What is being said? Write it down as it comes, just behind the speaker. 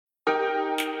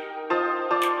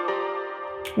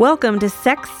Welcome to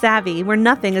Sex Savvy, where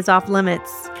nothing is off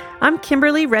limits. I'm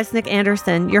Kimberly Resnick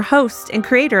Anderson, your host and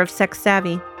creator of Sex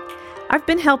Savvy. I've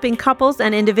been helping couples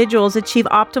and individuals achieve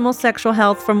optimal sexual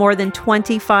health for more than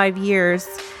 25 years.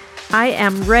 I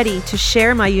am ready to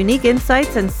share my unique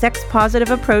insights and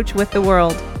sex-positive approach with the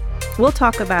world. We'll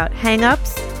talk about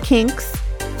hang-ups, kinks,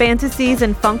 fantasies,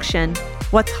 and function,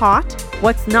 what's hot,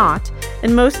 what's not,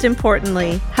 and most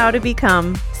importantly, how to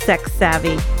become sex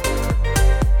savvy.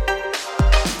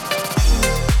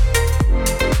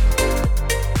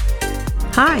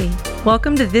 Hi,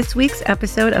 welcome to this week's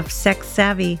episode of Sex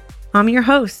Savvy. I'm your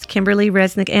host, Kimberly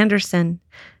Resnick Anderson.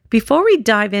 Before we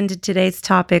dive into today's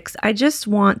topics, I just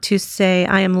want to say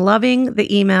I am loving the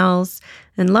emails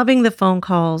and loving the phone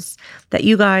calls that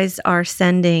you guys are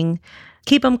sending.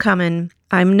 Keep them coming.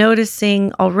 I'm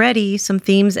noticing already some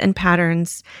themes and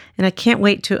patterns, and I can't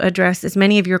wait to address as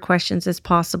many of your questions as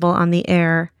possible on the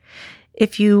air.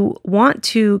 If you want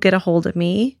to get a hold of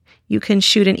me, you can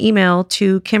shoot an email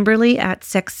to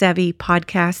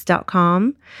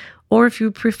kimberly@sexsavvypodcast.com. Or if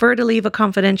you prefer to leave a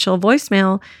confidential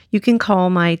voicemail, you can call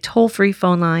my toll-free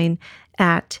phone line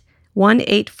at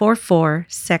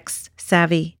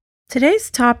 1-844-SEX-SAVVY.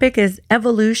 Today's topic is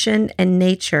evolution and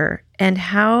nature and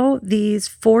how these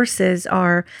forces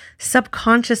are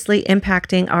subconsciously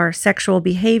impacting our sexual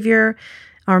behavior,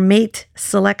 our mate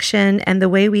selection, and the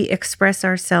way we express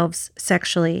ourselves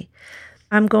sexually.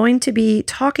 I'm going to be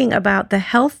talking about the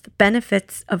health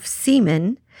benefits of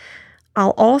semen.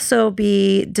 I'll also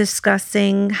be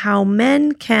discussing how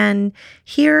men can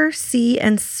hear, see,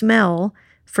 and smell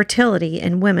fertility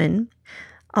in women.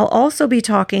 I'll also be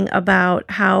talking about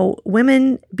how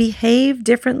women behave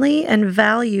differently and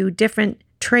value different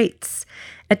traits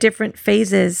at different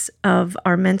phases of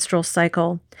our menstrual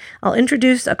cycle. I'll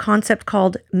introduce a concept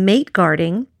called mate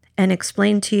guarding and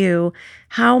explain to you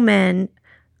how men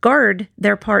guard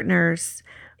their partners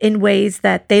in ways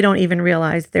that they don't even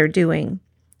realize they're doing.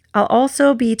 I'll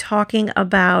also be talking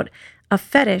about a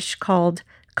fetish called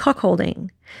cuckolding.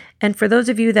 And for those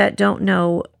of you that don't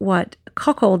know what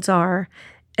cuckolds are,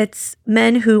 it's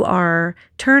men who are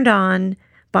turned on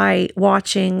by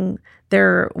watching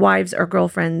their wives or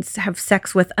girlfriends have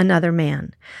sex with another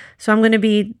man. So I'm going to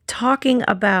be talking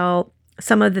about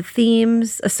some of the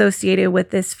themes associated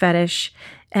with this fetish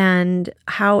and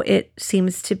how it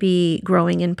seems to be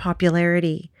growing in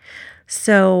popularity.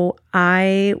 So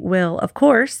I will, of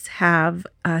course, have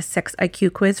a sex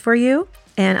IQ quiz for you,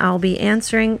 and I'll be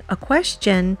answering a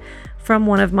question from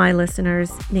one of my listeners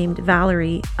named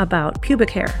Valerie about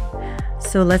pubic hair.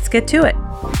 So let's get to it.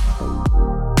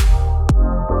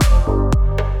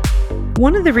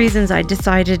 One of the reasons I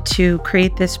decided to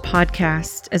create this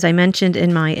podcast, as I mentioned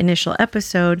in my initial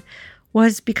episode,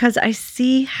 was because I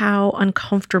see how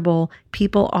uncomfortable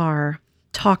people are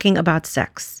talking about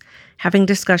sex, having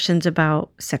discussions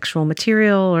about sexual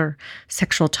material or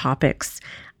sexual topics.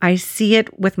 I see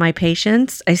it with my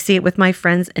patients. I see it with my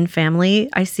friends and family.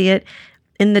 I see it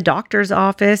in the doctor's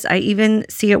office. I even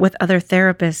see it with other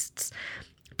therapists.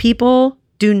 People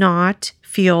do not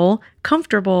feel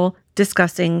comfortable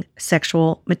discussing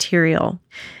sexual material.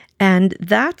 And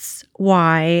that's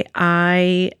why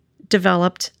I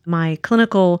developed my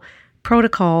clinical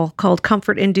protocol called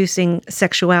Comfort-Inducing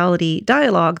Sexuality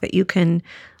Dialogue that you can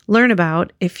learn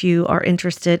about if you are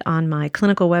interested on my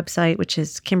clinical website, which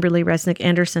is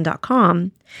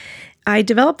KimberlyResnickanderson.com. I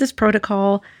developed this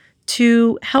protocol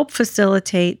to help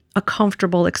facilitate a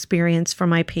comfortable experience for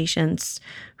my patients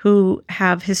who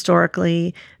have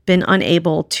historically been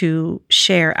unable to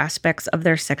share aspects of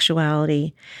their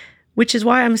sexuality, which is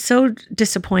why I'm so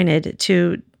disappointed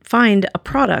to find a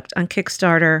product on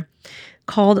Kickstarter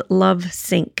called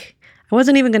LoveSync. I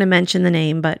wasn't even going to mention the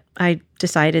name, but I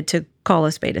decided to call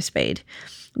a spade a spade.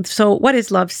 So what is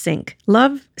LoveSync?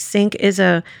 LoveSync is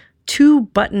a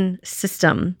 2-button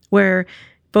system where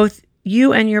both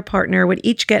you and your partner would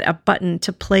each get a button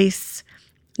to place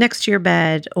next to your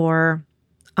bed or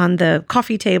on the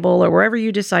coffee table or wherever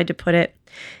you decide to put it.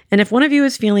 And if one of you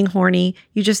is feeling horny,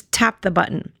 you just tap the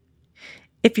button.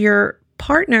 If your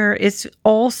partner is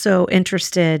also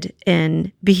interested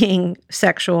in being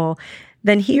sexual,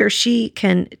 then he or she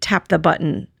can tap the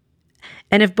button.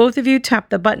 And if both of you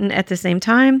tap the button at the same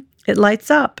time, it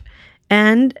lights up.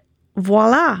 And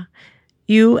voila,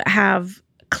 you have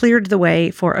cleared the way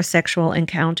for a sexual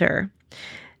encounter.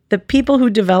 The people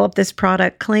who developed this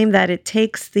product claim that it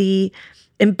takes the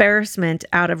embarrassment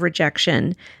out of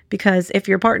rejection, because if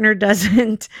your partner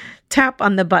doesn't tap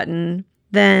on the button,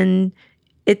 then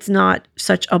it's not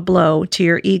such a blow to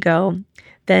your ego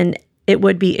than it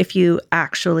would be if you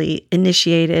actually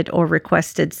initiated or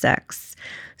requested sex.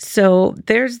 So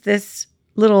there's this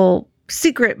little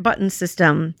secret button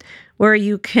system where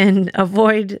you can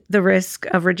avoid the risk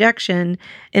of rejection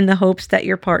in the hopes that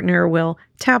your partner will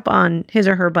tap on his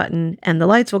or her button and the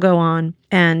lights will go on,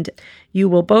 and you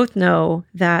will both know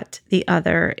that the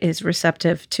other is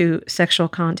receptive to sexual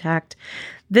contact.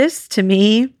 This, to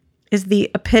me, is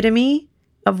the epitome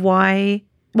of why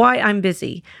I'm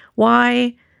busy,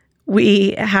 why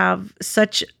we have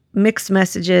such mixed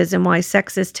messages, and why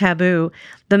sex is taboo.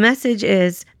 The message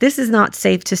is, this is not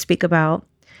safe to speak about.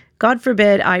 God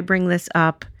forbid I bring this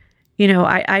up.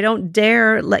 I don't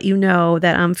dare let you know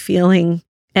that I'm feeling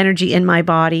energy in my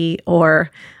body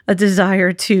or a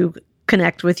desire to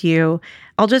connect with you.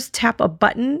 I'll just tap a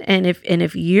button, and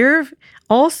if you're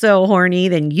also horny,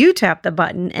 then you tap the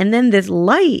button, and then this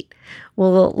light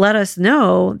will let us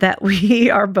know that we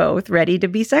are both ready to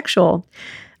be sexual.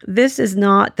 This is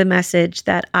not the message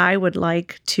that I would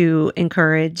like to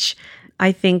encourage.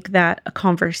 I think that a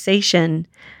conversation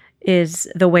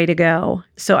is the way to go.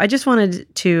 So I just wanted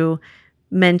to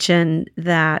mention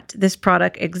that this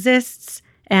product exists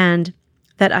and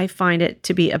that I find it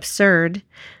to be absurd.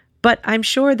 But I'm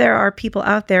sure there are people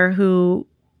out there who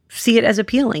see it as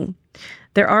appealing.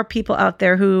 There are people out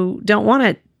there who don't want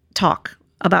to talk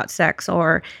about sex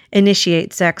or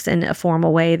initiate sex in a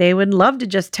formal way. They would love to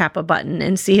just tap a button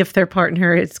and see if their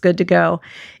partner is good to go.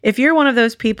 If you're one of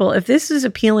those people, if this is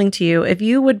appealing to you, if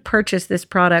you would purchase this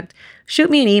product,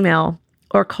 shoot me an email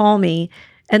or call me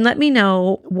and let me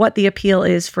know what the appeal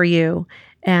is for you.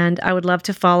 And I would love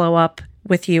to follow up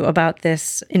with you about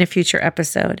this in a future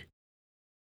episode.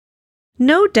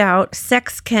 No doubt,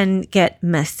 sex can get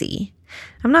messy.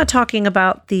 I'm not talking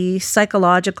about the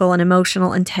psychological and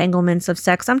emotional entanglements of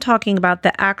sex. I'm talking about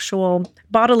the actual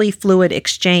bodily fluid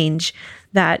exchange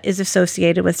that is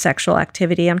associated with sexual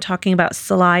activity. I'm talking about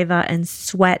saliva and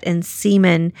sweat and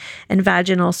semen and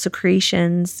vaginal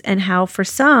secretions, and how for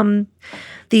some,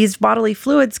 these bodily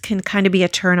fluids can kind of be a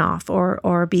turnoff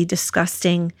or be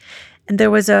disgusting. And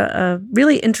there was a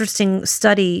really interesting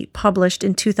study published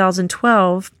in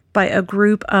 2012 by a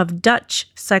group of Dutch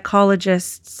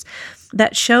psychologists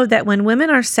that showed that when women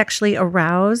are sexually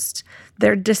aroused,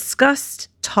 their disgust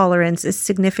tolerance is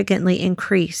significantly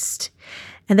increased.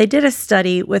 And they did a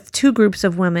study with two groups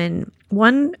of women.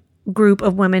 One group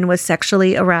of women was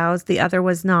sexually aroused, the other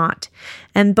was not.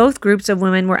 And both groups of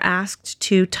women were asked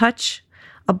to touch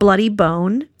a bloody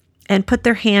bone and put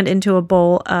their hand into a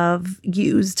bowl of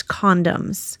used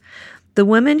condoms. The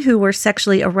women who were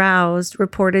sexually aroused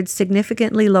reported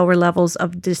significantly lower levels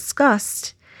of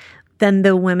disgust than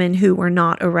the women who were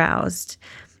not aroused.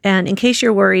 And in case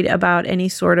you're worried about any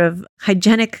sort of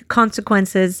hygienic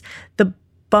consequences, the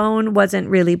bone wasn't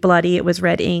really bloody. It was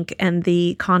red ink, and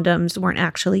the condoms weren't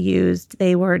actually used.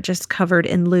 They were just covered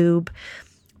in lube.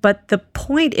 But the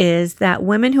point is that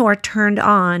women who are turned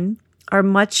on are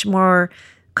much more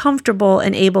comfortable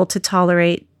and able to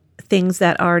tolerate things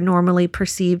that are normally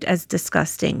perceived as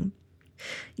disgusting.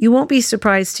 You won't be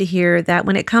surprised to hear that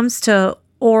when it comes to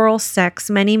oral sex,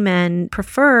 many men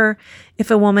prefer if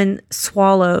a woman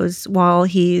swallows while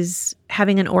he's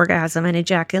having an orgasm and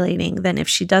ejaculating than if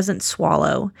she doesn't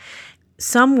swallow.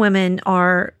 Some women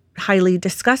are highly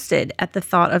disgusted at the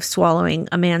thought of swallowing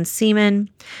a man's semen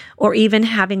or even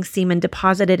having semen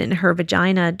deposited in her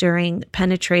vagina during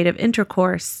penetrative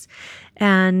intercourse.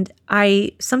 And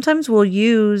I sometimes will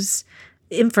use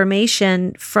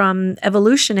information from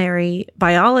evolutionary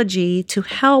biology to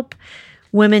help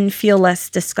women feel less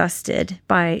disgusted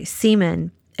by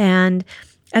semen. And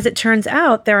as it turns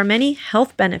out, there are many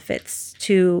health benefits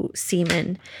to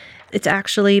semen. It's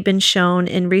actually been shown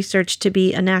in research to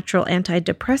be a natural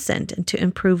antidepressant and to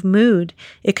improve mood.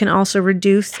 It can also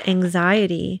reduce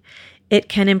anxiety. It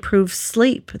can improve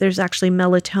sleep. There's actually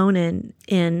melatonin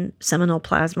in seminal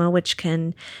plasma, which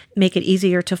can make it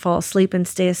easier to fall asleep and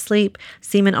stay asleep.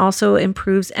 Semen also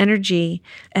improves energy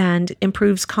and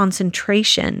improves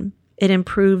concentration. It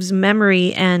improves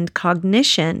memory and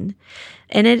cognition,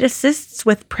 and it assists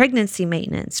with pregnancy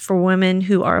maintenance for women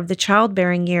who are of the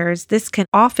childbearing years. This can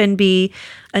often be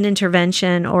an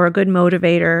intervention or a good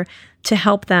motivator to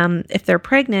help them if they're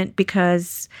pregnant,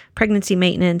 because pregnancy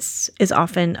maintenance is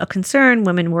often a concern.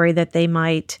 Women worry that they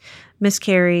might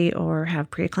miscarry or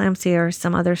have preeclampsia or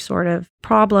some other sort of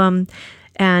problem.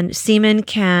 And semen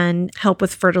can help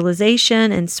with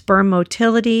fertilization and sperm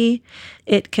motility.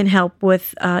 It can help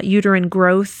with uterine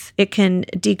growth. It can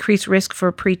decrease risk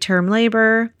for preterm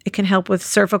labor. It can help with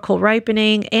cervical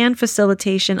ripening and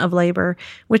facilitation of labor,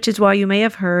 which is why you may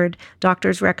have heard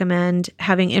doctors recommend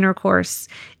having intercourse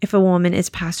if a woman is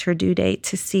past her due date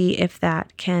to see if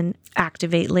that can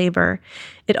activate labor.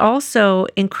 It also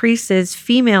increases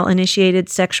female-initiated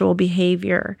sexual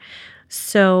behavior.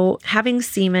 So having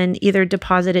semen either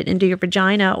deposited into your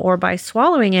vagina or by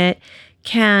swallowing it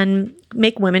can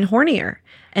make women hornier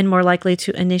and more likely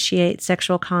to initiate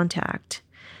sexual contact.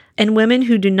 And women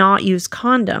who do not use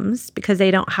condoms because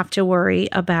they don't have to worry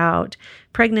about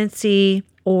pregnancy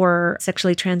or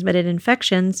sexually transmitted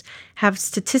infections have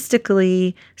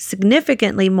statistically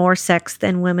significantly more sex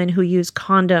than women who use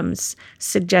condoms,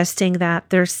 suggesting that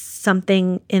there's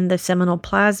something in the seminal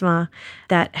plasma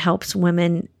that helps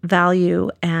women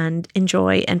value and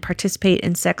enjoy and participate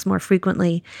in sex more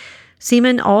frequently.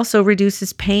 Semen also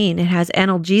reduces pain. It has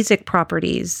analgesic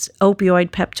properties,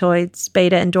 opioid peptides,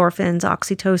 beta endorphins,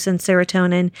 oxytocin,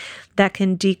 serotonin that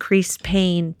can decrease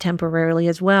pain temporarily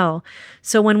as well.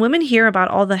 So when women hear about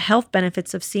all the health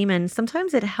benefits of semen,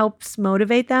 sometimes it helps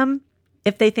motivate them.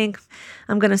 If they think,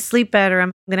 I'm going to sleep better,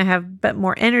 I'm going to have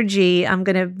more energy, I'm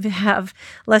going to have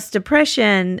less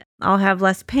depression, I'll have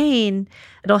less pain,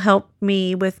 it'll help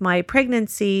me with my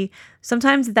pregnancy.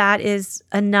 Sometimes that is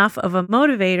enough of a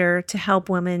motivator to help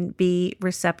women be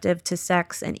receptive to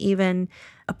sex and even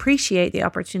appreciate the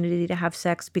opportunity to have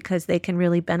sex because they can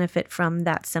really benefit from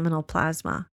that seminal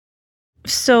plasma.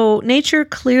 So nature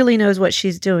clearly knows what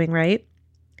she's doing, right?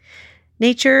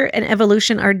 Nature and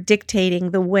evolution are dictating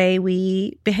the way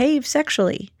we behave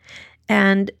sexually.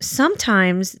 And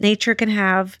sometimes nature can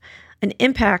have an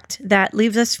impact that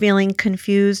leaves us feeling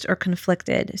confused or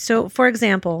conflicted. So, for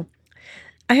example,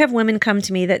 I have women come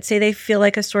to me that say they feel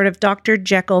like a sort of Dr.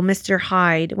 Jekyll, Mr.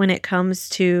 Hyde when it comes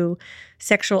to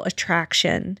sexual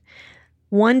attraction.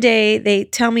 One day they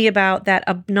tell me about that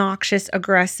obnoxious,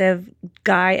 aggressive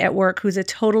guy at work who's a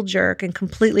total jerk and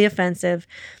completely offensive.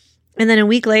 And then a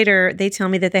week later, they tell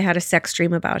me that they had a sex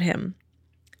dream about him.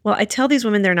 Well, I tell these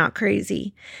women they're not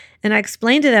crazy. And I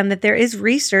explain to them that there is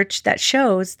research that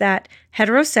shows that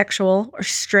heterosexual or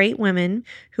straight women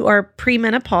who are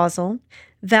premenopausal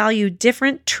value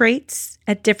different traits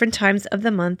at different times of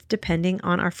the month depending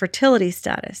on our fertility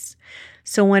status.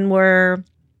 So when we're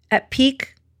at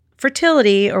peak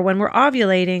fertility or when we're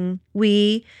ovulating,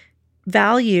 we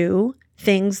value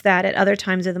things that at other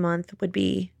times of the month would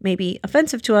be maybe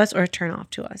offensive to us or a turn off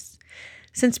to us.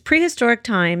 Since prehistoric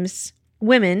times,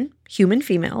 women, human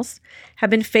females,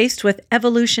 have been faced with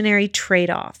evolutionary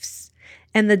trade-offs.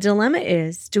 And the dilemma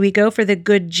is, do we go for the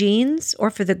good genes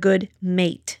or for the good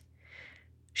mate?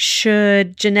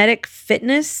 Should genetic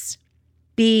fitness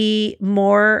be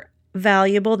more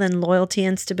valuable than loyalty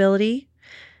and stability?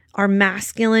 Are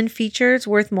masculine features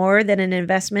worth more than an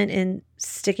investment in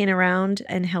sticking around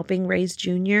and helping raise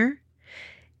Junior?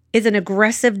 Is an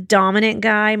aggressive, dominant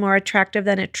guy more attractive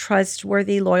than a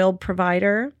trustworthy, loyal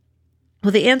provider?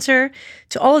 Well, the answer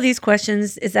to all of these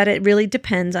questions is that it really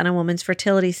depends on a woman's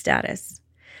fertility status.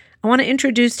 I want to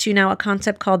introduce to you now a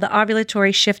concept called the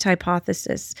ovulatory shift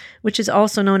hypothesis, which is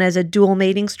also known as a dual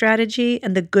mating strategy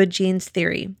and the good genes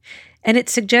theory. And it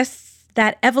suggests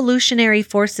that evolutionary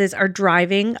forces are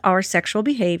driving our sexual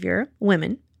behavior,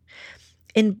 women,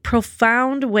 in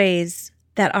profound ways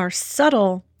that are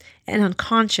subtle and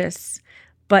unconscious,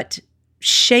 but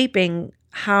shaping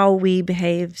how we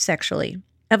behave sexually.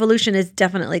 Evolution is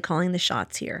definitely calling the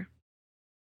shots here.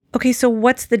 Okay, so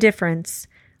what's the difference?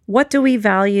 What do we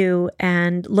value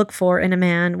and look for in a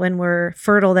man when we're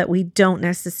fertile that we don't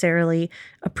necessarily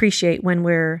appreciate when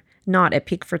we're not at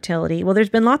peak fertility? Well, there's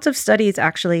been lots of studies,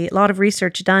 actually, a lot of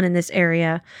research done in this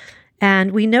area.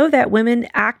 And we know that women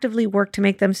actively work to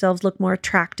make themselves look more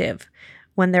attractive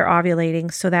when they're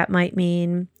ovulating. So that might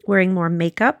mean wearing more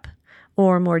makeup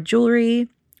or more jewelry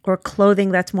or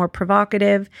clothing that's more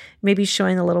provocative, maybe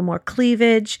showing a little more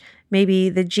cleavage. Maybe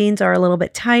the jeans are a little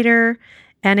bit tighter.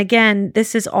 And again,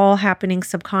 this is all happening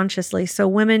subconsciously. So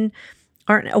women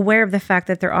aren't aware of the fact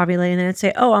that they're ovulating and then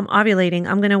say, oh, I'm ovulating.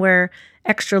 I'm going to wear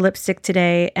extra lipstick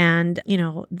today and,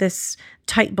 this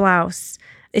tight blouse.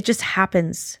 It just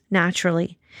happens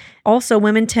naturally. Also,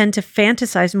 women tend to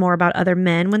fantasize more about other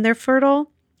men when they're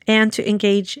fertile and to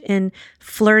engage in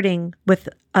flirting with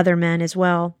other men as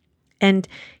well. And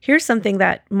here's something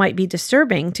that might be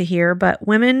disturbing to hear, but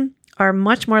women are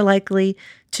much more likely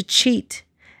to cheat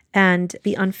and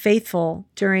be unfaithful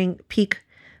during peak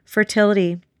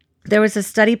fertility. There was a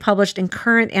study published in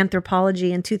Current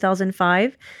Anthropology in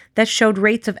 2005 that showed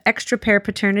rates of extra-pair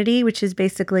paternity, which is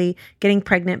basically getting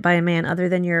pregnant by a man other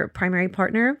than your primary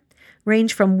partner,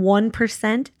 range from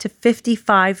 1% to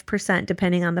 55%,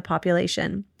 depending on the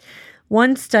population.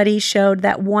 One study showed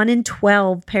that 1 in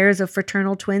 12 pairs of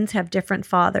fraternal twins have different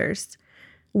fathers.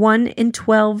 1 in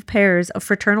 12 pairs of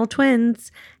fraternal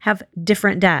twins have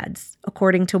different dads,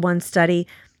 according to one study.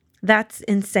 That's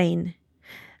insane.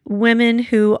 Women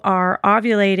who are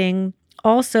ovulating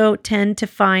also tend to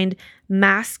find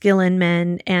masculine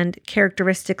men and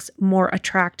characteristics more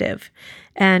attractive.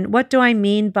 And what do I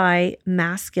mean by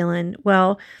masculine?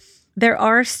 Well, there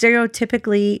are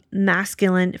stereotypically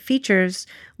masculine features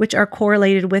which are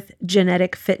correlated with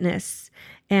genetic fitness.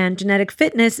 And genetic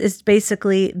fitness is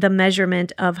basically the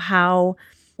measurement of how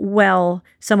well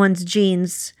someone's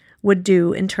genes would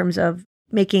do in terms of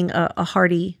making a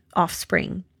hardy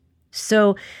offspring.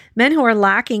 So men who are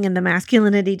lacking in the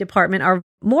masculinity department are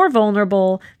more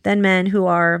vulnerable than men who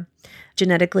are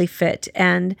genetically fit.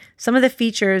 And some of the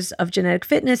features of genetic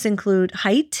fitness include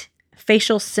height,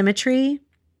 facial symmetry,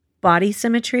 body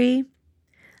symmetry,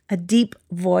 a deep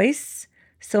voice.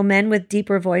 So men with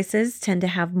deeper voices tend to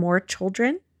have more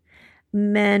children.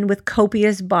 Men with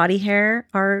copious body hair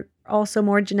are also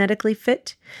more genetically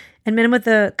fit. And men with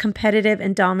a competitive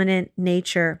and dominant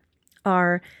nature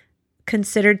are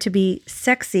considered to be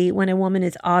sexy when a woman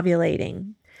is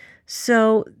ovulating.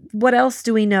 So what else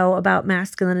do we know about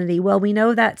masculinity? Well, we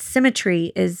know that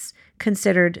symmetry is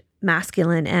considered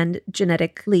masculine and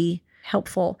genetically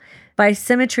helpful. By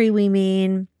symmetry, we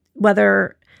mean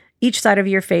whether each side of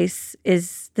your face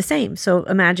is the same. So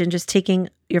imagine just taking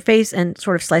your face and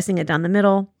sort of slicing it down the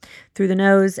middle through the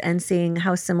nose and seeing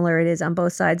how similar it is on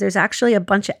both sides. There's actually a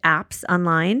bunch of apps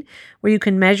online where you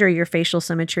can measure your facial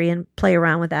symmetry and play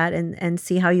around with that and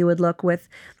see how you would look with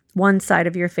one side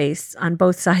of your face on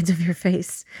both sides of your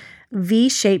face.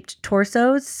 V-shaped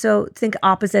torsos. So think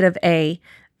opposite of A.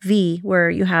 V,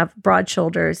 where you have broad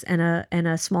shoulders and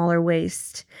a smaller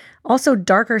waist. Also,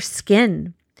 darker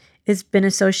skin has been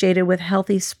associated with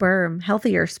healthier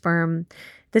sperm.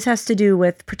 This has to do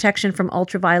with protection from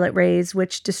ultraviolet rays,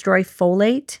 which destroy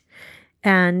folate.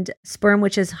 And sperm,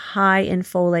 which is high in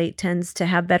folate, tends to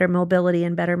have better mobility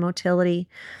and better motility.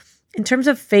 In terms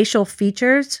of facial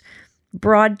features,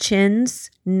 broad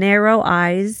chins, narrow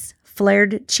eyes,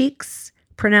 flared cheeks,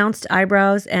 pronounced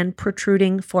eyebrows, and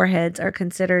protruding foreheads are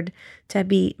considered to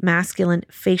be masculine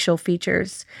facial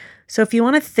features. So if you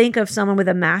want to think of someone with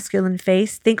a masculine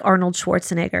face, think Arnold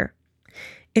Schwarzenegger.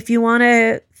 If you want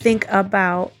to think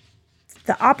about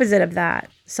the opposite of that,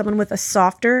 someone with a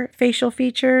softer facial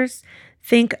features,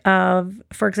 think of,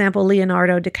 for example,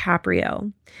 Leonardo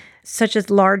DiCaprio, such as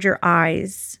larger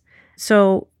eyes.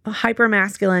 So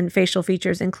hypermasculine facial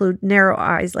features include narrow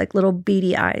eyes, like little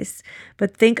beady eyes.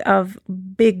 But think of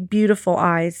big, beautiful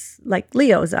eyes, like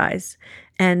Leo's eyes.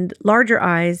 And larger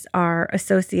eyes are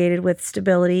associated with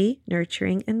stability,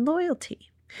 nurturing, and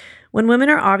loyalty. When women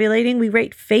are ovulating, we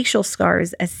rate facial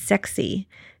scars as sexy.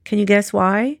 Can you guess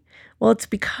why? Well, it's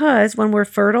because when we're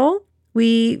fertile,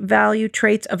 we value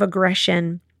traits of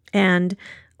aggression and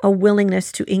a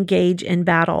willingness to engage in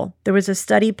battle. There was a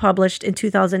study published in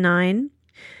 2009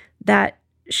 that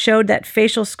showed that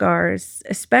facial scars,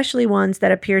 especially ones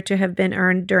that appear to have been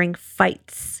earned during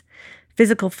fights,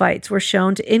 physical fights, were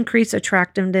shown to increase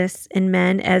attractiveness in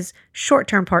men as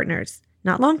short-term partners.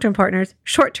 Not long-term partners,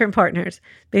 short-term partners.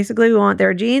 Basically, we want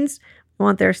their genes, we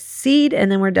want their seed,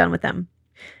 and then we're done with them.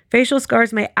 Facial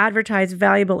scars may advertise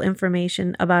valuable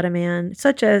information about a man,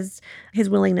 such as his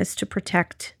willingness to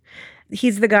protect.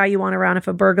 He's the guy you want around if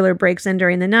a burglar breaks in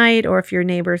during the night or if your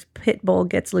neighbor's pit bull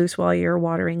gets loose while you're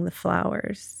watering the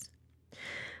flowers.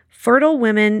 Fertile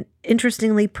women,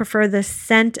 interestingly, prefer the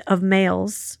scent of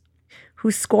males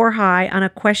who score high on a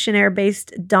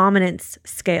questionnaire-based dominance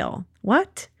scale.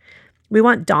 What? We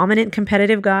want dominant,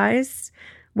 competitive guys?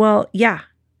 Well, yeah.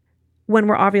 When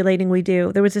we're ovulating, we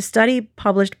do. There was a study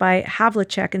published by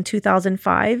Havlicek in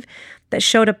 2005 that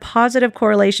showed a positive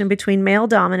correlation between male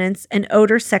dominance and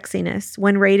odor sexiness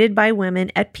when rated by women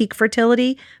at peak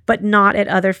fertility, but not at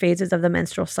other phases of the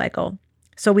menstrual cycle.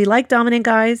 So we like dominant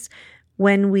guys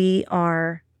when we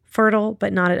are fertile,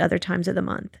 but not at other times of the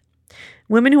month.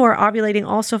 Women who are ovulating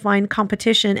also find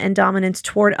competition and dominance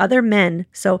toward other men,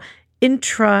 so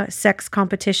intra-sex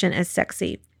competition, as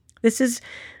sexy. This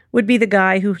would be the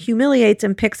guy who humiliates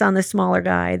and picks on the smaller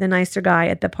guy, the nicer guy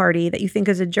at the party that you think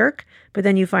is a jerk, but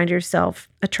then you find yourself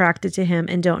attracted to him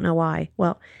and don't know why.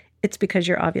 Well, it's because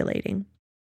you're ovulating.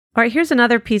 All right, here's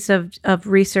another piece of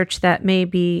research that may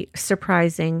be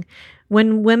surprising.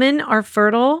 When women are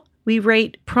fertile, we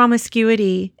rate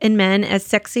promiscuity in men as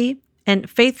sexy and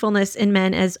faithfulness in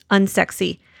men as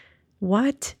unsexy.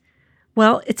 What?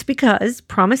 Well, it's because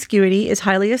promiscuity is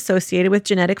highly associated with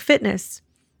genetic fitness.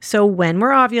 So when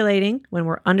we're ovulating, when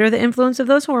we're under the influence of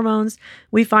those hormones,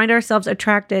 we find ourselves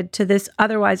attracted to this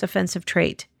otherwise offensive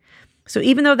trait. So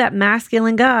even though that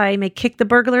masculine guy may kick the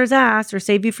burglar's ass or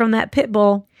save you from that pit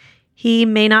bull, he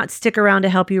may not stick around to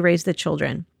help you raise the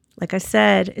children. Like I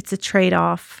said, it's a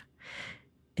trade-off.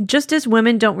 Just as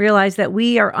women don't realize that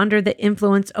we are under the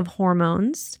influence of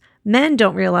hormones, men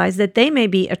don't realize that they may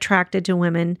be attracted to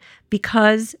women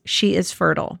because she is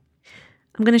fertile.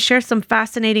 I'm going to share some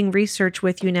fascinating research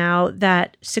with you now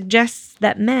that suggests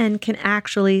that men can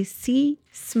actually see,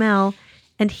 smell,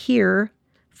 and hear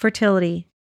fertility.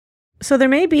 So there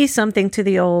may be something to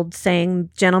the old saying,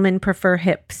 gentlemen prefer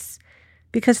hips,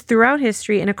 because throughout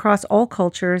history and across all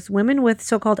cultures, women with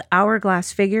so-called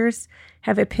hourglass figures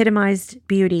have epitomized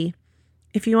beauty.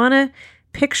 If you want to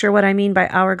picture what I mean by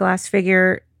hourglass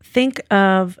figure, think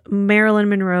of Marilyn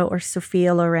Monroe or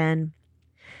Sophia Loren.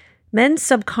 Men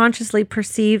subconsciously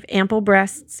perceive ample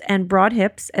breasts and broad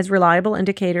hips as reliable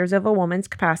indicators of a woman's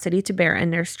capacity to bear and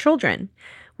nurse children.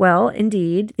 Well,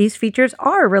 indeed, these features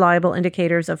are reliable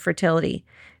indicators of fertility.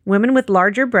 Women with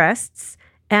larger breasts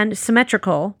and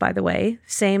symmetrical, by the way,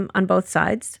 same on both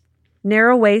sides,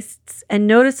 narrow waists and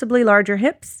noticeably larger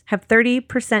hips have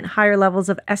 30% higher levels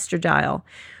of estradiol,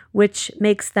 which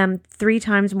makes them 3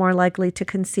 times more likely to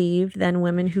conceive than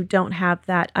women who don't have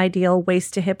that ideal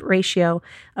waist-to-hip ratio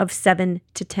of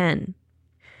 7:10.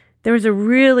 There was a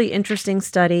really interesting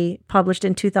study published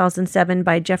in 2007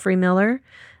 by Jeffrey Miller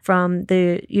from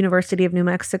the University of New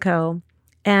Mexico,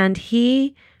 and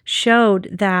he showed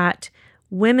that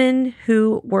women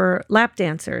who were lap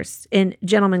dancers in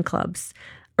gentlemen clubs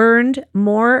earned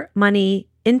more money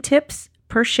in tips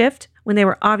per shift when they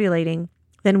were ovulating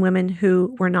than women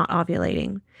who were not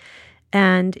ovulating.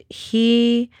 And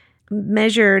he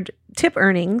measured tip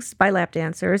earnings by lap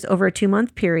dancers over a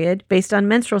 2-month period based on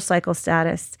menstrual cycle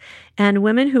status. And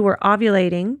women who were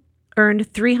ovulating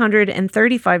earned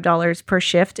 $335 per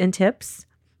shift in tips.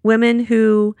 Women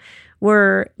who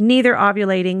were neither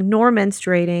ovulating nor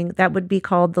menstruating, that would be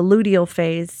called the luteal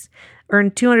phase,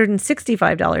 earned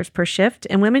 $265 per shift,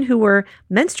 and women who were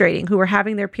menstruating, who were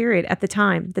having their period at the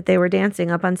time that they were dancing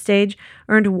up on stage,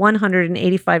 earned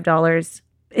 $185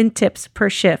 in tips per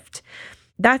shift.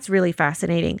 That's really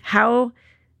fascinating. How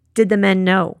did the men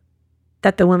know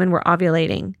that the women were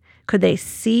ovulating? Could they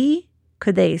see?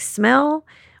 Could they smell?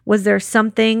 Was there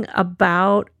something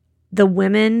about the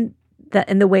women that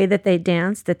in the way that they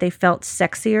danced that they felt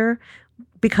sexier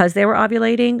because they were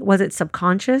ovulating? Was it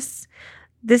subconscious?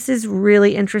 This is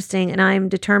really interesting, and I'm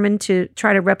determined to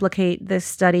try to replicate this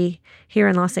study here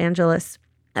in Los Angeles.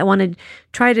 I want to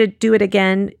try to do it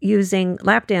again using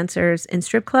lap dancers in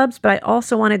strip clubs, but I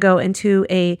also want to go into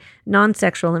a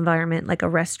non-sexual environment like a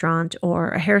restaurant or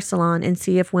a hair salon and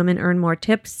see if women earn more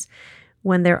tips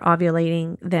when they're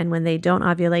ovulating than when they don't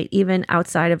ovulate, even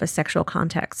outside of a sexual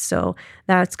context. So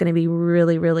that's going to be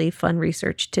really, really fun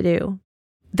research to do.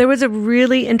 There was a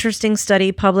really interesting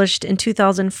study published in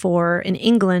 2004 in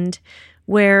England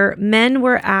where men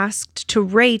were asked to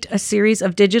rate a series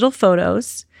of digital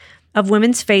photos of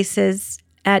women's faces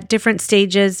at different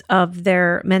stages of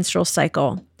their menstrual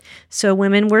cycle. So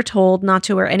women were told not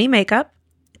to wear any makeup,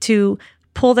 to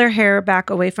pull their hair back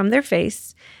away from their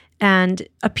face, and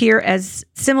appear as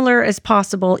similar as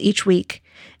possible each week.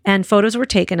 And photos were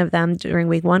taken of them during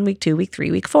week 1, week 2, week 3,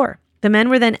 week 4. The men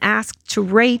were then asked to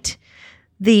rate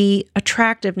the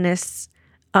attractiveness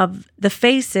of the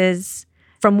faces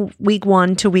from week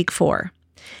 1 to week 4.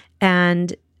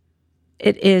 And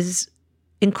it is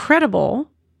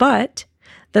incredible, but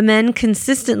the men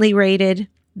consistently rated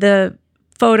the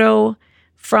photo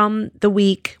from the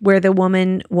week where the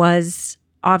woman was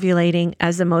ovulating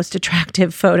as the most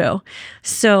attractive photo.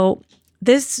 So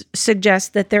this suggests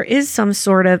that there is some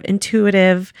sort of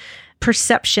intuitive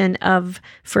perception of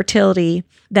fertility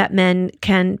that men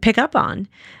can pick up on,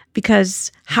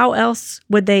 because how else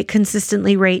would they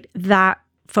consistently rate that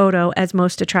photo as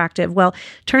most attractive? Well,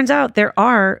 turns out there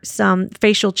are some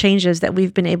facial changes that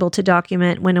we've been able to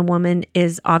document when a woman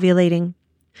is ovulating.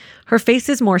 Her face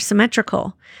is more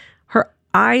symmetrical. Her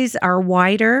eyes are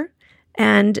wider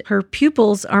and her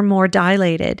pupils are more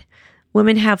dilated.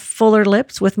 Women have fuller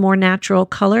lips with more natural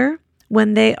color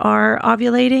when they are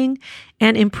ovulating,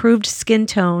 and improved skin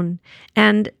tone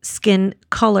and skin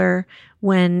color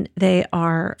when they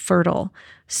are fertile.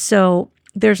 So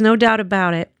there's no doubt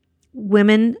about it.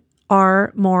 Women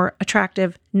are more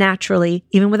attractive naturally,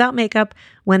 even without makeup,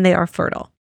 when they are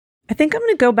fertile. I think I'm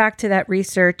going to go back to that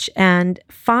research and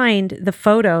find the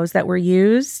photos that were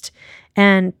used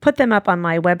and put them up on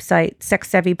my website,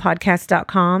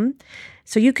 sexsavvypodcast.com.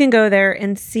 So you can go there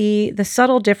and see the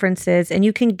subtle differences, and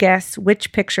you can guess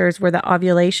which pictures were the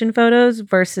ovulation photos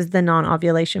versus the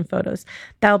non-ovulation photos.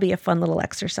 That'll be a fun little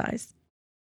exercise.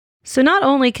 So not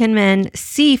only can men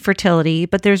see fertility,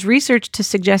 but there's research to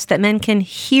suggest that men can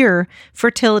hear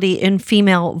fertility in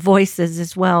female voices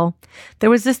as well. There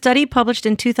was a study published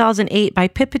in 2008 by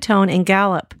Pipitone and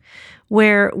Gallup,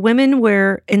 where women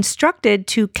were instructed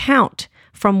to count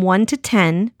from 1 to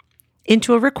 10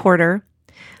 into a recorder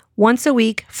once a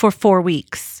week for 4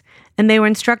 weeks. And they were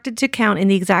instructed to count in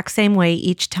the exact same way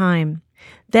each time.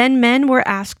 Then men were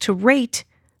asked to rate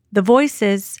the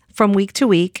voices from week to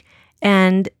week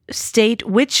and state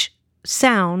which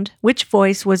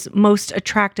voice was most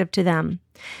attractive to them.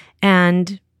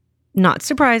 And not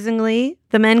surprisingly,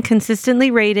 the men consistently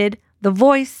rated the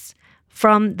voice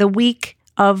from the week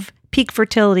of peak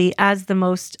fertility as the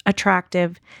most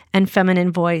attractive and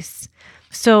feminine voice.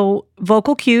 So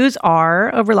vocal cues are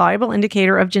a reliable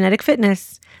indicator of genetic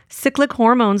fitness. Cyclic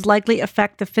hormones likely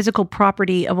affect the physical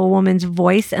property of a woman's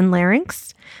voice and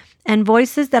larynx, and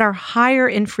voices that are higher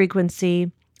in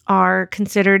frequency are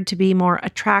considered to be more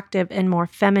attractive and more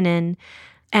feminine.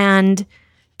 And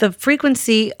the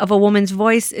frequency of a woman's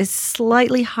voice is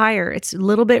slightly higher. It's a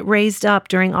little bit raised up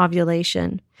during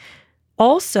ovulation.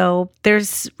 Also,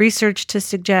 there's research to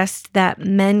suggest that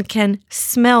men can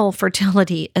smell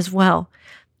fertility as well.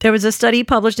 There was a study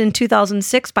published in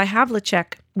 2006 by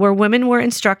Havlicek where women were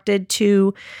instructed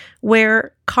to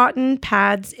wear cotton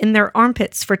pads in their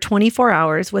armpits for 24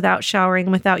 hours without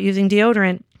showering, without using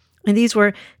deodorant. And these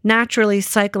were naturally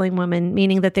cycling women,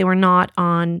 meaning that they were not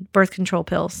on birth control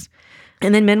pills.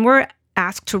 And then men were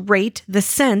asked to rate the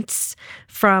scents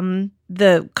from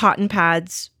the cotton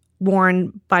pads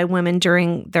worn by women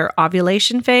during their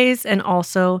ovulation phase and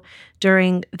also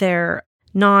during their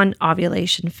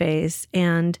non-ovulation phase.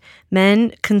 And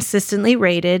men consistently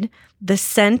rated the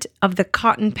scent of the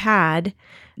cotton pad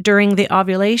during the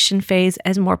ovulation phase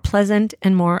as more pleasant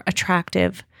and more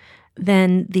attractive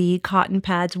than the cotton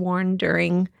pads worn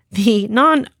during the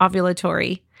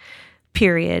non-ovulatory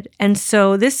period. And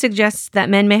so this suggests that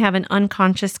men may have an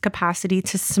unconscious capacity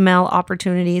to smell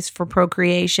opportunities for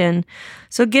procreation.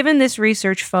 So given this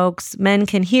research, folks, men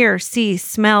can hear, see,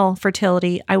 smell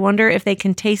fertility. I wonder if they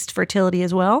can taste fertility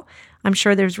as well. I'm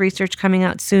sure there's research coming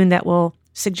out soon that will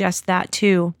suggest that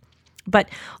too. But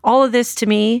all of this to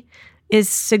me is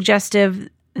suggestive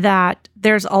that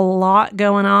there's a lot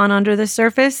going on under the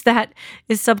surface that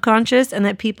is subconscious and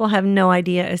that people have no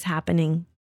idea is happening.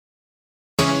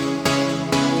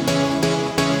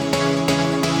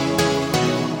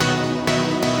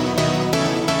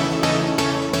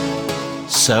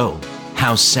 So,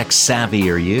 how sex savvy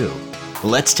are you?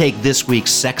 Let's take this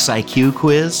week's Sex IQ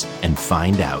quiz and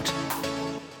find out.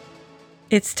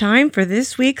 It's time for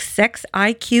this week's Sex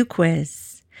IQ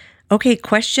quiz. Okay,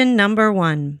 question number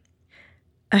 1.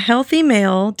 A healthy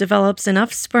male develops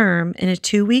enough sperm in a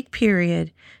 2-week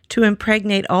period to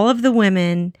impregnate all of the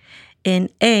women in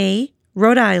A,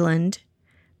 Rhode Island,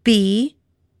 B,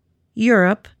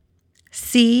 Europe,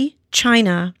 C,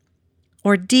 China,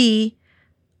 or D,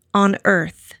 on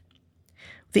Earth.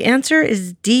 The answer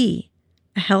is D.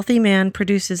 A healthy man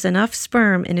produces enough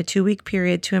sperm in a 2-week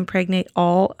period to impregnate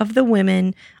all of the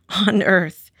women on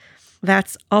Earth.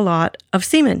 That's a lot of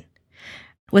semen.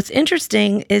 What's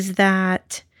interesting is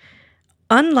that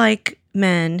unlike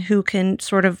men who can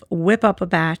sort of whip up a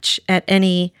batch at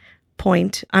any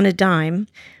point on a dime,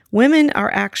 women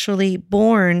are actually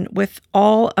born with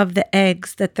all of the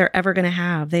eggs that they're ever going to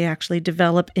have. They actually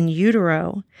develop in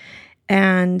utero.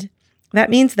 And that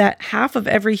means that half of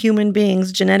every human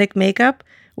being's genetic makeup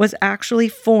was actually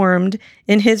formed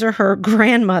in his or her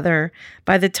grandmother.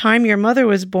 By the time your mother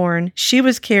was born, she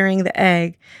was carrying the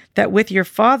egg that with your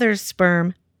father's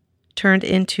sperm turned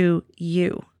into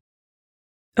you.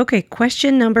 Okay,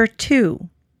 question number 2.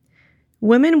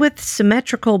 Women with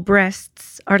symmetrical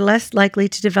breasts are less likely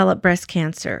to develop breast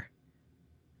cancer.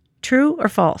 True or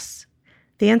false?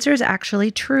 The answer is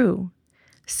actually true.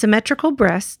 Symmetrical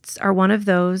breasts are one of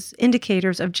those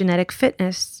indicators of genetic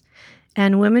fitness,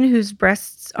 and women whose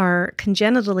breasts are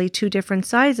congenitally 2 different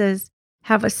sizes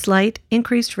have a slight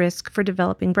increased risk for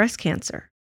developing breast cancer.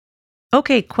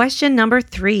 Okay, question number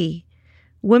 3.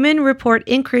 Women report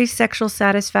increased sexual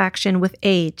satisfaction with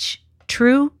age.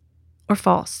 True or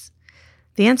false?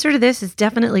 The answer to this is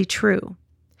definitely true.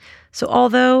 So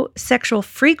although sexual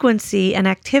frequency and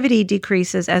activity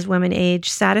decreases as women age,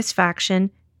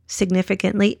 satisfaction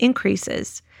significantly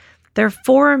increases. There are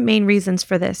 4 main reasons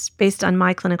for this based on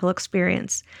my clinical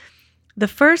experience. The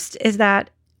first is that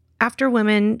after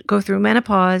women go through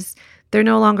menopause, they're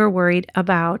no longer worried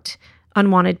about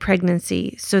unwanted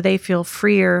pregnancy, so they feel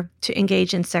freer to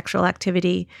engage in sexual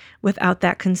activity without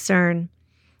that concern.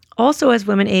 Also, as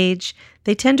women age,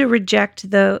 they tend to reject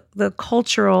the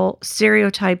cultural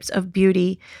stereotypes of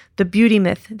beauty, the beauty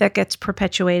myth that gets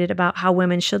perpetuated about how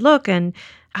women should look and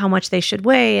how much they should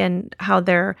weigh and how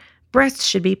their breasts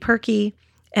should be perky,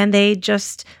 and they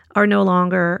just are no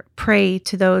longer prey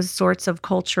to those sorts of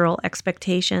cultural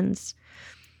expectations.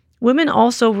 Women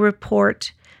also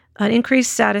report an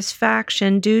increased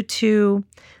satisfaction due to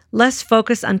less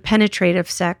focus on penetrative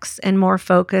sex and more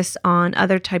focus on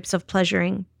other types of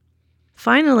pleasuring.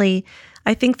 Finally,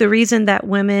 I think the reason that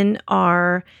women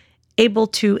are able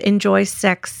to enjoy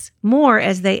sex more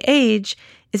as they age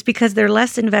is because they're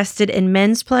less invested in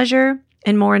men's pleasure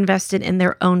and more invested in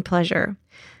their own pleasure.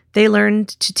 They learned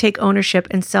to take ownership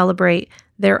and celebrate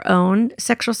their own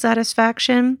sexual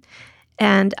satisfaction.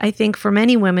 And I think for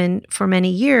many women, for many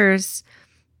years,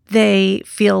 they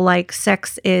feel like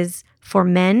sex is for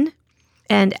men.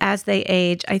 And as they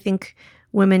age, I think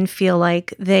women feel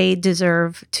like they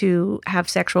deserve to have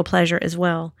sexual pleasure as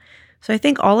well. So I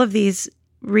think all of these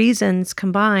reasons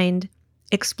combined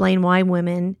explain why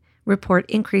women report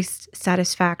increased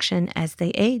satisfaction as they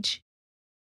age.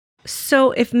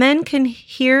 So if men can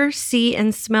hear, see,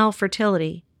 and smell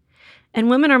fertility, and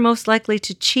women are most likely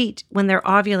to cheat when they're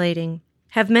ovulating,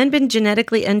 have men been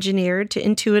genetically engineered to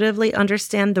intuitively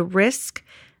understand the risk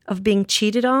of being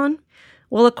cheated on?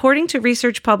 Well, according to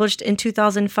research published in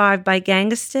 2005 by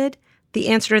Gangestad, the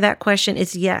answer to that question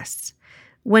is yes.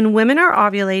 When women are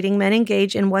ovulating, men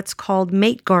engage in what's called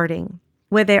mate guarding,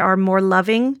 where they are more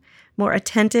loving, more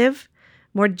attentive,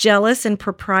 more jealous and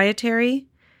proprietary,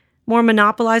 more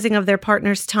monopolizing of their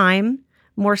partner's time,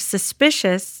 more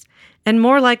suspicious, and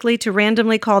more likely to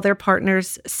randomly call their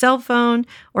partner's cell phone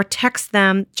or text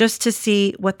them just to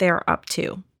see what they are up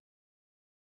to.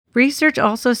 Research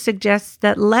also suggests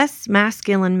that less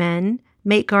masculine men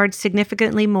mate guard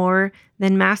significantly more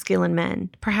than masculine men,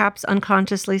 perhaps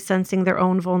unconsciously sensing their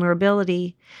own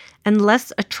vulnerability, and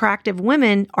less attractive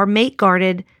women are mate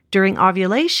guarded during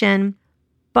ovulation,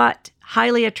 but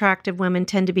highly attractive women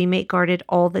tend to be mate guarded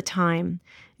all the time.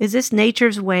 Is this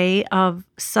nature's way of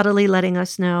subtly letting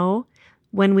us know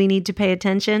when we need to pay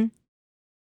attention?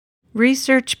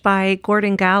 Research by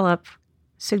Gordon Gallup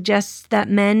suggests that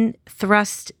men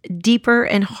thrust deeper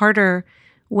and harder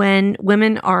when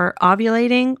women are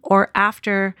ovulating or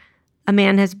after a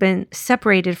man has been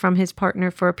separated from his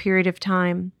partner for a period of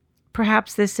time.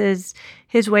 Perhaps this is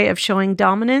his way of showing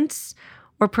dominance,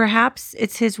 or perhaps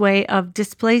it's his way of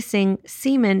displacing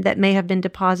semen that may have been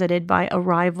deposited by a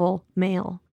rival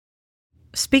male.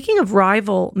 Speaking of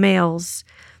rival males,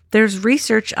 there's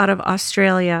research out of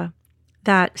Australia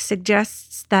that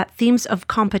suggests that themes of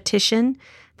competition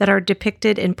that are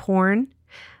depicted in porn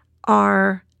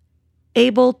are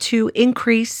able to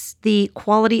increase the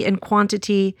quality and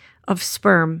quantity of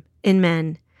sperm in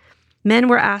men. Men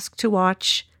were asked to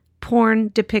watch porn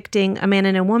depicting a man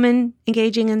and a woman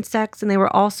engaging in sex, and they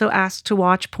were also asked to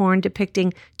watch porn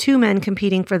depicting 2 men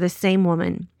competing for the same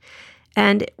woman.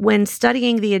 And when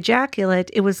studying the ejaculate,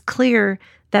 it was clear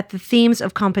that the themes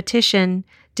of competition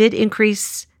did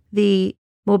increase the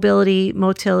mobility,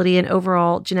 motility, and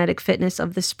overall genetic fitness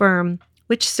of the sperm,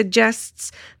 which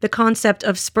suggests the concept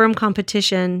of sperm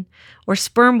competition or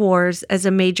sperm wars as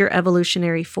a major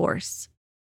evolutionary force.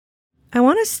 I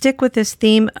want to stick with this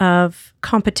theme of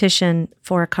competition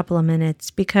for a couple of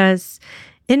minutes because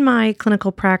in my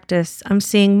clinical practice, I'm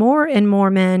seeing more and more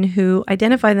men who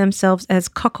identify themselves as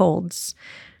cuckolds.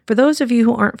 For those of you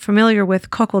who aren't familiar with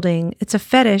cuckolding, it's a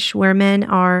fetish where men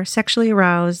are sexually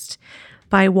aroused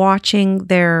by watching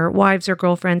their wives or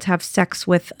girlfriends have sex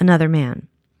with another man.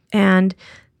 And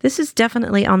this is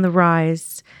definitely on the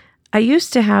rise. I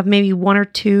used to have maybe 1 or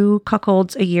 2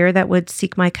 cuckolds a year that would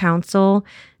seek my counsel.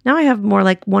 Now I have more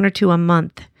like 1 or 2 a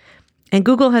month. And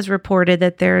Google has reported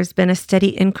that there's been a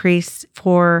steady increase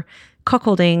for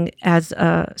cuckolding as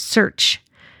a search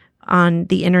on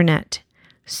the internet.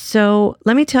 So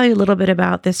let me tell you a little bit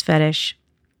about this fetish.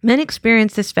 Men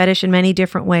experience this fetish in many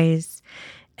different ways.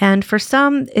 And for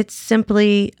some, it's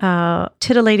simply a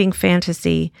titillating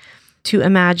fantasy to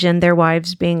imagine their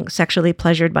wives being sexually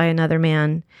pleasured by another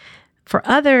man. For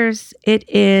others, it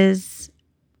is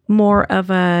more of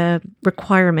a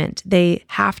requirement. They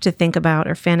have to think about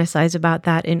or fantasize about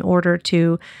that in order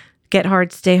to get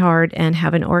hard, stay hard, and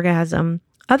have an orgasm.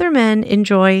 Other men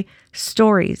enjoy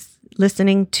stories,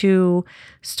 listening to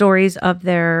stories of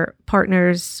their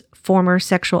partner's former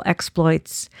sexual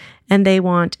exploits, and they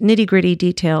want nitty-gritty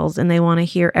details, and they want to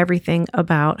hear everything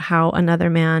about how another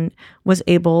man was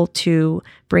able to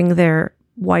bring their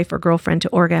wife or girlfriend to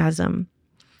orgasm.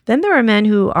 Then there are men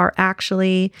who are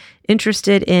actually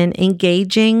interested in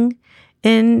engaging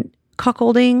in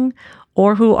cuckolding,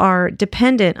 or who are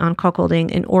dependent on cuckolding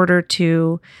in order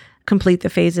to complete the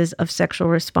phases of sexual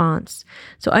response.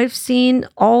 So I've seen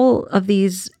all of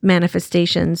these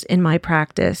manifestations in my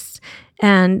practice.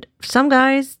 And some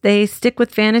guys, they stick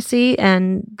with fantasy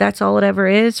and that's all it ever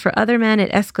is. For other men,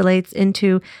 it escalates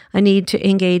into a need to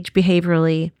engage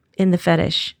behaviorally in the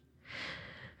fetish.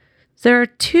 There are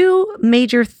two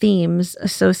major themes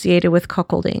associated with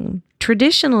cuckolding.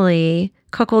 Traditionally,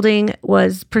 cuckolding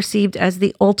was perceived as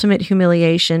the ultimate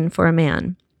humiliation for a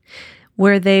man,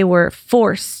 where they were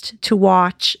forced to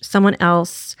watch someone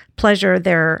else pleasure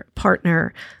their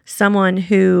partner, someone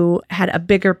who had a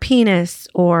bigger penis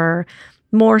or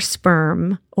more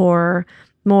sperm or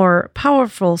more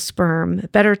powerful sperm,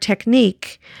 better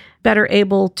technique, better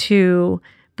able to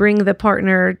bring the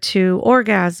partner to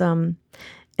orgasm.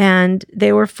 And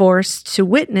they were forced to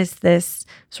witness this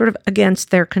sort of against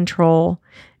their control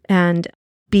and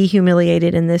be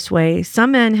humiliated in this way.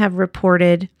 Some men have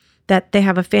reported that they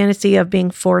have a fantasy of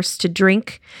being forced to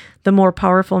drink the more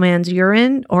powerful man's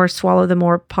urine or swallow the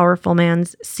more powerful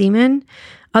man's semen.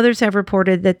 Others have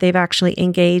reported that they've actually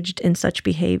engaged in such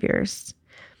behaviors.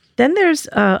 Then there's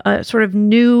a sort of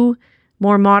new,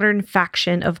 more modern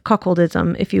faction of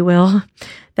cuckoldism, if you will,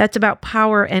 that's about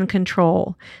power and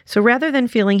control. So rather than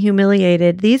feeling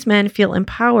humiliated, these men feel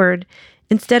empowered.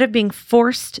 Instead of being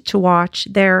forced to watch,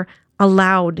 they're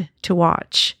allowed to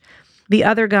watch. The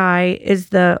other guy is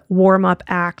the warm-up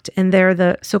act, and they're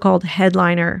the so-called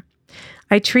headliner.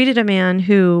 I treated a man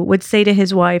who would say to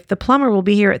his wife, "The plumber will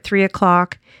be here at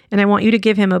 3:00, and I want you to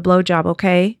give him a blowjob,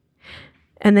 okay?"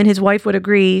 And then his wife would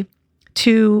agree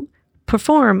to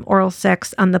perform oral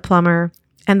sex on the plumber,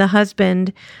 and the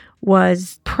husband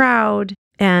was proud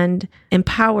and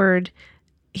empowered.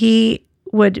 He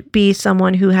would be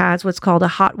someone who has what's called a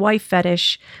hot wife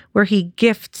fetish, where he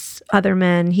gifts other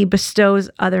men, he bestows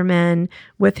other men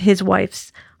with his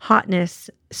wife's hotness,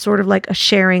 sort of like a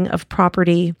sharing of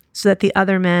property, so that the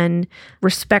other men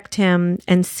respect him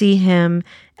and see him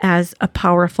as a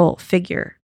powerful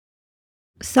figure.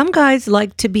 Some guys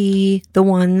like to be the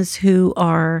ones who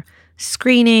are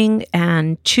screening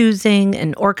and choosing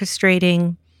and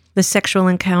orchestrating the sexual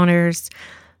encounters.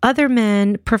 Other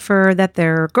men prefer that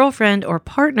their girlfriend or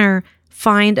partner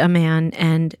find a man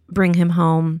and bring him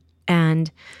home,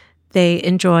 and they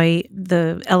enjoy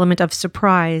the element of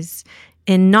surprise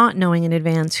in not knowing in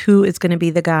advance who is going to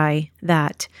be the guy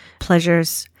that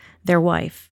pleasures their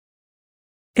wife.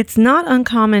 It's not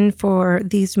uncommon for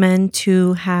these men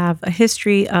to have a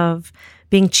history of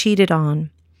being cheated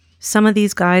on. Some of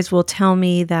these guys will tell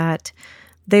me that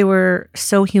they were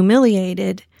so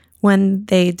humiliated when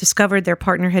they discovered their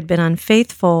partner had been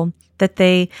unfaithful that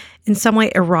they in some way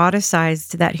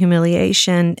eroticized that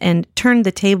humiliation and turned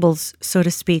the tables, so to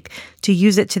speak, to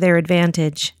use it to their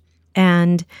advantage.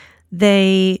 And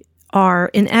they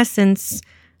are, in essence,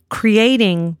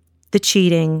 creating the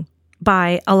cheating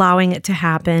by allowing it to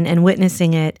happen and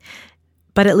witnessing it.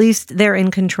 But at least they're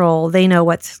in control. They know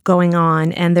what's going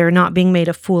on, and they're not being made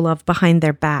a fool of behind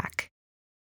their back.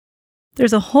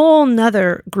 There's a whole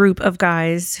nother group of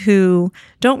guys who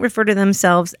don't refer to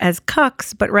themselves as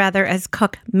cucks, but rather as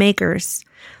cuck makers.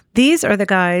 These are the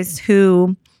guys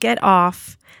who get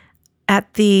off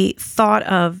at the thought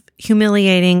of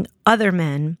humiliating other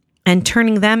men and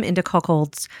turning them into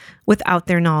cuckolds without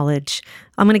their knowledge.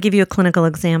 I'm going to give you a clinical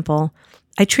example.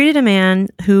 I treated a man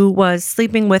who was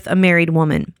sleeping with a married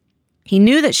woman. He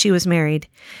knew that she was married,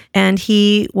 and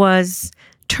he was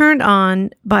turned on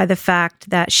by the fact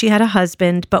that she had a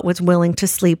husband but was willing to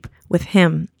sleep with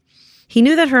him. He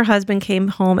knew that her husband came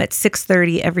home at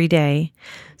 6:30 every day,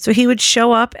 so he would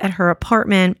show up at her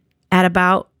apartment at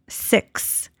about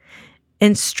 6,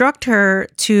 instruct her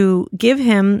to give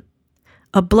him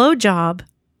a blowjob,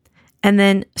 and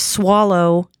then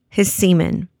swallow his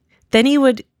semen. Then he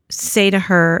would say to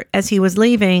her as he was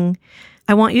leaving,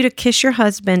 "I want you to kiss your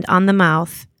husband on the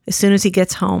mouth as soon as he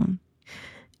gets home."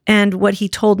 And what he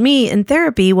told me in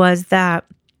therapy was that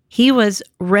he was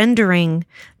rendering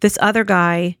this other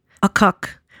guy a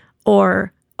cuck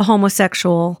or a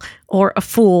homosexual or a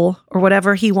fool or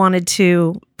whatever he wanted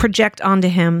to project onto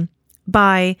him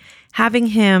by having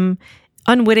him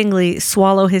unwittingly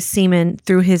swallow his semen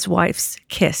through his wife's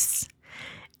kiss.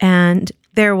 And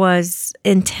there was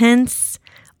intense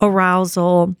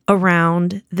arousal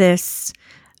around this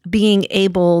being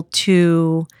able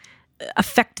to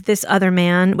affect this other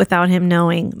man without him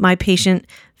knowing. My patient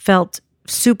felt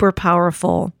super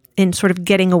powerful in sort of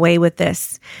getting away with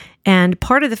this. And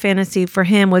part of the fantasy for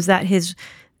him was that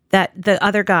the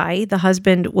other guy, the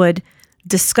husband, would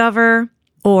discover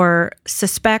or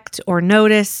suspect or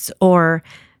notice or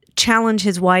challenge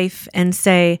his wife and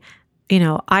say,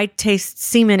 I taste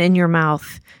semen in your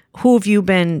mouth. Who have you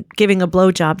been giving a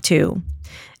blowjob to?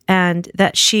 And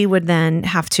that she would then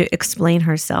have to explain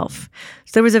herself.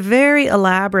 So there was a very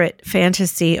elaborate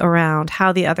fantasy around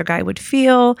how the other guy would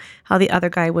feel, how the other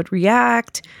guy would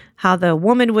react, how the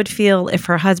woman would feel if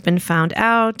her husband found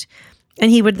out.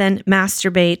 And he would then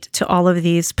masturbate to all of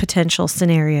these potential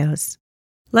scenarios.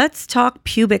 Let's talk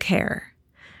pubic hair.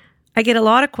 I get a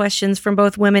lot of questions from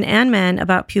both women and men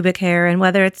about pubic hair and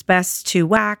whether it's best to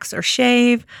wax or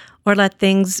shave or let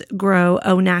things grow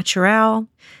au naturel.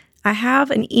 I have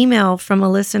an email from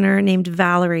a listener named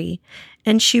Valerie,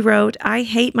 and she wrote, "I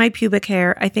hate my pubic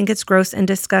hair. I think it's gross and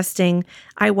disgusting.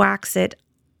 I wax it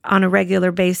on a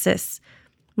regular basis.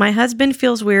 My husband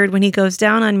feels weird when he goes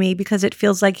down on me because it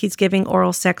feels like he's giving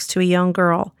oral sex to a young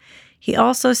girl. He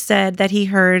also said that he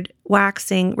heard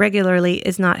waxing regularly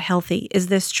is not healthy. Is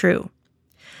this true?"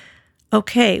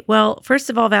 Okay, well,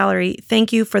 first of all, Valerie,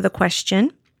 thank you for the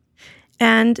question.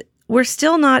 And we're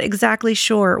still not exactly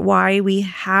sure why we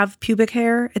have pubic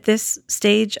hair at this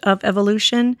stage of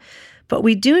evolution, but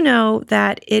we do know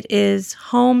that it is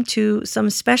home to some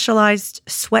specialized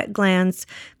sweat glands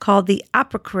called the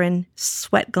apocrine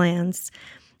sweat glands.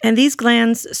 And these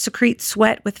glands secrete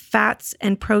sweat with fats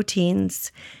and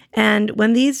proteins. And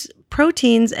when these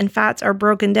proteins and fats are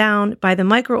broken down by the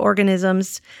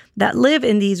microorganisms that live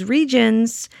in these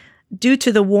regions, due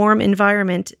to the warm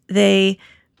environment, they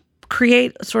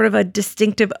create sort of a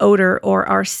distinctive odor or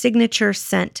our signature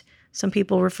scent. Some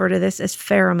people refer to this as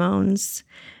pheromones.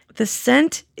 The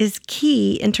scent is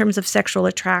key in terms of sexual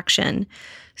attraction.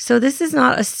 So this is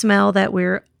not a smell that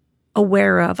we're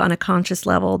aware of on a conscious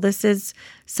level. This is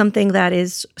something that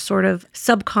is sort of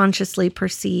subconsciously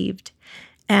perceived.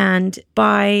 And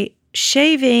by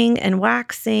shaving and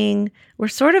waxing, we're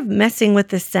sort of messing with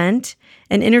the scent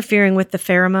and interfering with the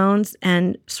pheromones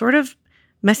and sort of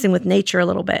messing with nature a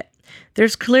little bit.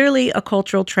 There's clearly a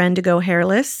cultural trend to go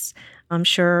hairless. I'm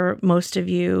sure most of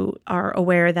you are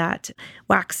aware that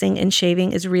waxing and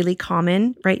shaving is really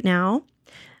common right now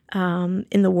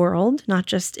in the world, not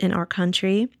just in our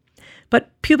country. But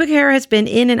pubic hair has been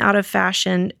in and out of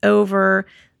fashion over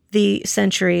the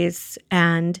centuries,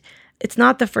 and it's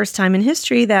not the first time in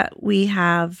history that we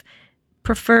have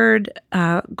preferred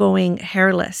going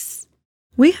hairless.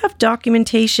 We have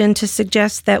documentation to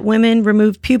suggest that women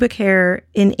removed pubic hair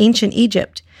in ancient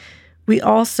Egypt. We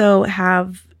also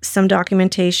have some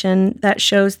documentation that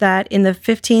shows that in the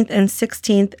 15th and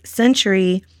 16th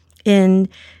century in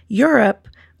Europe,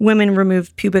 women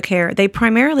removed pubic hair. They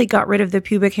primarily got rid of the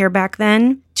pubic hair back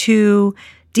then to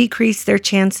decrease their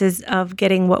chances of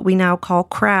getting what we now call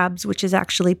crabs, which is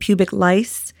actually pubic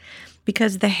lice,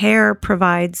 because the hair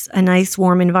provides a nice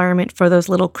warm environment for those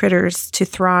little critters to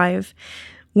thrive.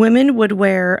 Women would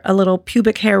wear a little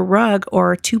pubic hair rug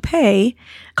or toupee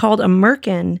called a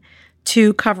merkin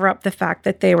to cover up the fact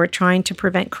that they were trying to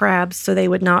prevent crabs so they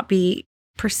would not be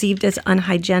perceived as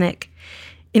unhygienic.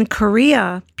 In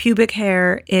Korea, pubic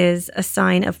hair is a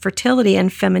sign of fertility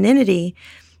and femininity.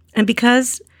 And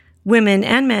because women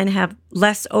and men have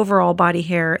less overall body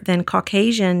hair than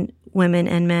Caucasian women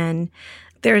and men,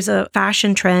 there's a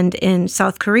fashion trend in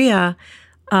South Korea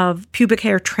of pubic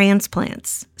hair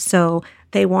transplants. So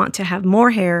they want to have more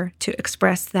hair to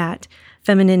express that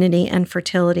femininity and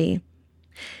fertility.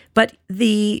 But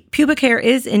the pubic hair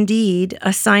is indeed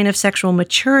a sign of sexual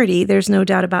maturity. There's no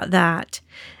doubt about that.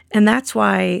 And that's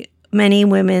why many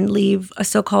women leave a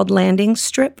so-called landing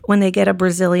strip when they get a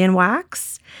Brazilian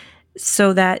wax,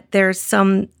 so that there's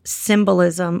some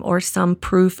symbolism or some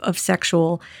proof of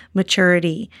sexual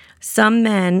maturity. Some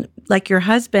men, like your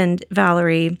husband,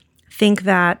 Valerie, think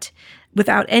that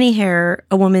without any hair,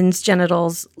 a woman's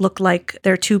genitals look like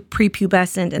they're too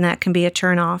prepubescent, and that can be a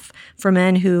turnoff for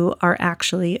men who are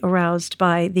actually aroused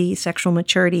by the sexual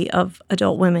maturity of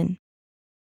adult women.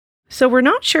 So we're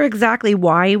not sure exactly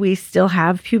why we still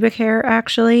have pubic hair,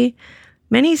 actually.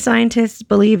 Many scientists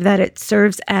believe that it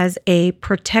serves as a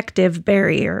protective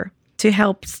barrier to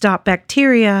help stop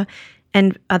bacteria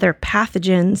and other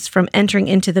pathogens from entering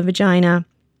into the vagina,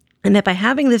 and that by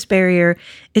having this barrier,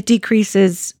 it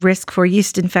decreases risk for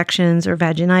yeast infections or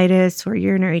vaginitis or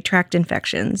urinary tract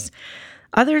infections.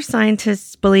 Other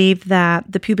scientists believe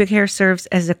that the pubic hair serves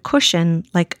as a cushion,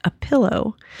 like a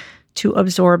pillow, to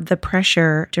absorb the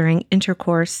pressure during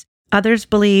intercourse. Others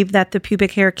believe that the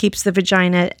pubic hair keeps the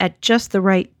vagina at just the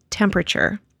right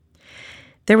temperature.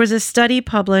 There was a study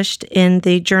published in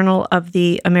the Journal of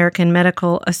the American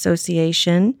Medical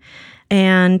Association,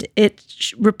 and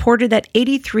it reported that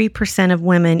 83% of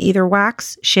women either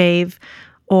wax, shave,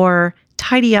 or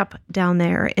tidy up down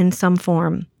there in some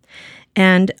form.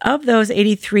 And of those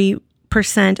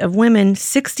 83% of women,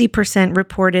 60%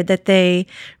 reported that they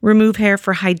remove hair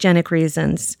for hygienic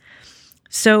reasons.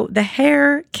 So the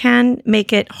hair can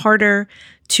make it harder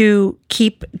to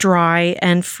keep dry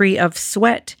and free of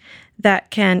sweat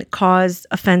that can cause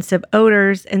offensive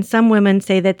odors. And some women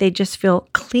say that they just feel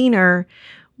cleaner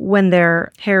when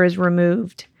their hair is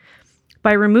removed.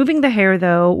 By removing the hair,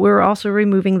 though, we're also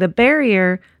removing the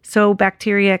barrier so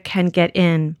bacteria can get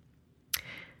in.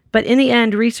 But in the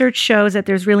end, research shows that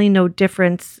there's really no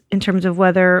difference in terms of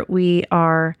whether we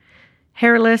are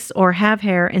hairless or have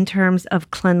hair in terms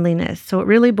of cleanliness. So it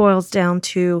really boils down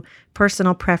to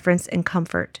personal preference and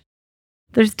comfort.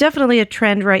 There's definitely a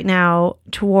trend right now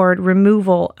toward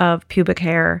removal of pubic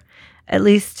hair, at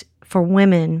least for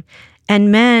women.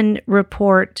 And men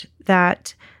report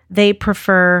that they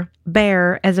prefer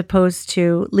bare as opposed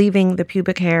to leaving the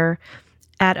pubic hair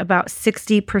at about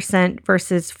 60%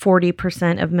 versus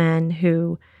 40% of men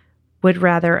who would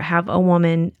rather have a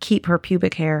woman keep her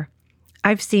pubic hair.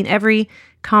 I've seen every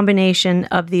combination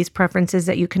of these preferences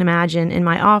that you can imagine in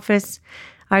my office.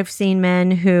 I've seen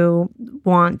men who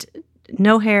want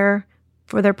no hair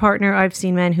for their partner. I've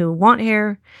seen men who want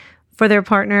hair for their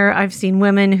partner. I've seen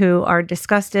women who are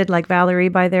disgusted, like Valerie,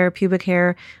 by their pubic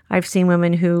hair. I've seen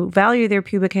women who value their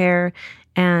pubic hair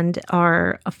and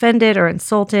are offended or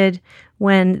insulted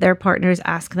when their partners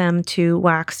ask them to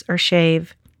wax or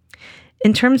shave.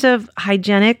 In terms of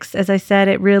hygienics, as I said,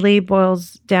 it really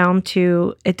boils down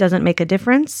to it doesn't make a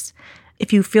difference.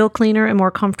 If you feel cleaner and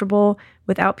more comfortable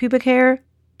without pubic hair,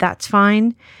 that's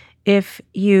fine. If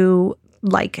you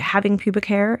like having pubic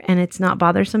hair and it's not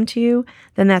bothersome to you,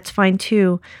 then that's fine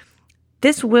too.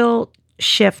 This will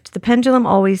shift. The pendulum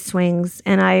always swings,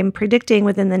 and I am predicting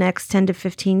within the next 10 to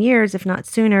 15 years, if not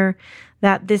sooner,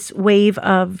 that this wave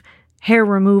of hair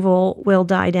removal will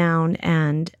die down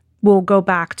and we'll go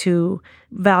back to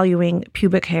valuing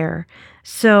pubic hair.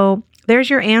 So there's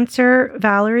your answer,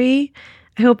 Valerie.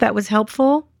 I hope that was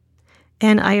helpful,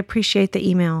 and I appreciate the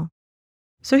email.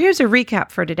 So here's a recap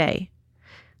for today.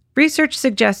 Research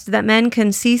suggests that men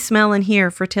can see, smell, and hear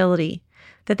fertility,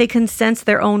 that they can sense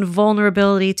their own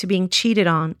vulnerability to being cheated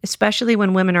on, especially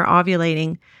when women are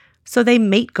ovulating, so they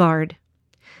mate guard.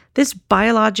 This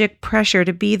biologic pressure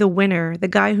to be the winner, the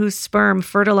guy whose sperm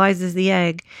fertilizes the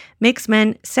egg, makes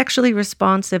men sexually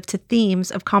responsive to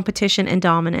themes of competition and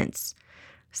dominance.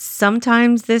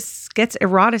 Sometimes this gets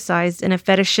eroticized in a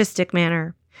fetishistic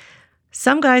manner.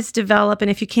 Some guys develop an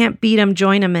if you can't beat 'em,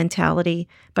 join 'em mentality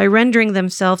by rendering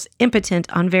themselves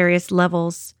impotent on various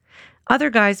levels. Other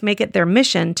guys make it their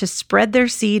mission to spread their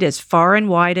seed as far and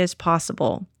wide as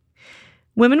possible.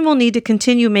 Women will need to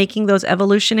continue making those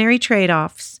evolutionary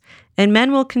trade-offs, and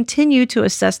men will continue to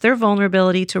assess their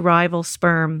vulnerability to rival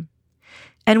sperm.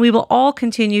 And we will all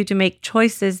continue to make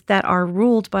choices that are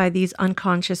ruled by these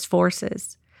unconscious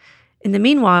forces. In the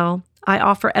meanwhile, I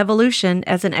offer evolution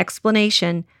as an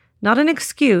explanation, not an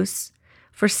excuse,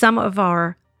 for some of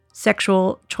our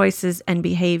sexual choices and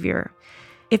behavior.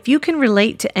 If you can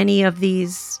relate to any of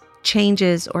these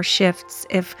changes or shifts,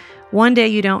 if one day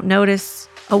you don't notice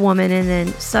a woman and then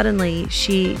suddenly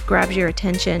she grabs your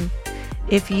attention,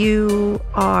 if you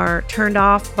are turned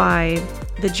off by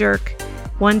the jerk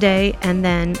one day and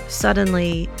then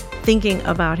suddenly thinking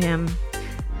about him,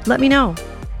 let me know.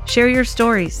 Share your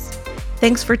stories.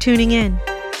 Thanks for tuning in.